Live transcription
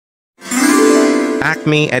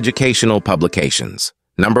Acme Educational Publications.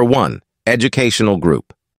 Number 1, Educational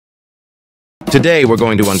Group. Today we're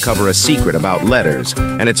going to uncover a secret about letters,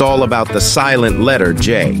 and it's all about the silent letter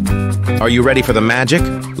J. Are you ready for the magic?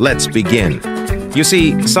 Let's begin. You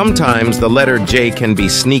see, sometimes the letter J can be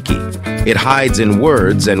sneaky. It hides in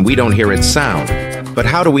words and we don't hear its sound. But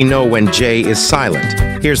how do we know when J is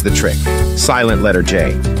silent? Here's the trick. Silent letter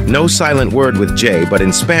J. No silent word with J, but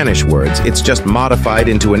in Spanish words, it's just modified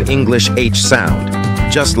into an English H sound.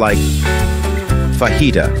 Just like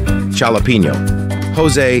fajita, jalapeno,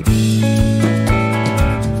 Jose,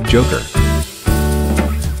 Joker,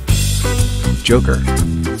 Joker,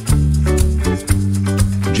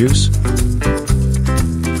 juice,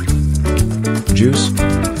 juice,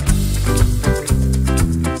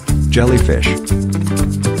 jellyfish,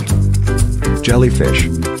 jellyfish.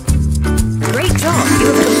 Great job! You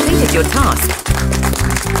have completed your task.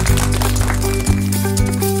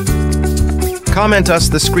 Comment us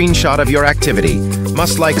the screenshot of your activity.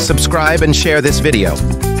 Must like, subscribe, and share this video.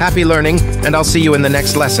 Happy learning, and I'll see you in the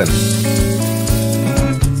next lesson.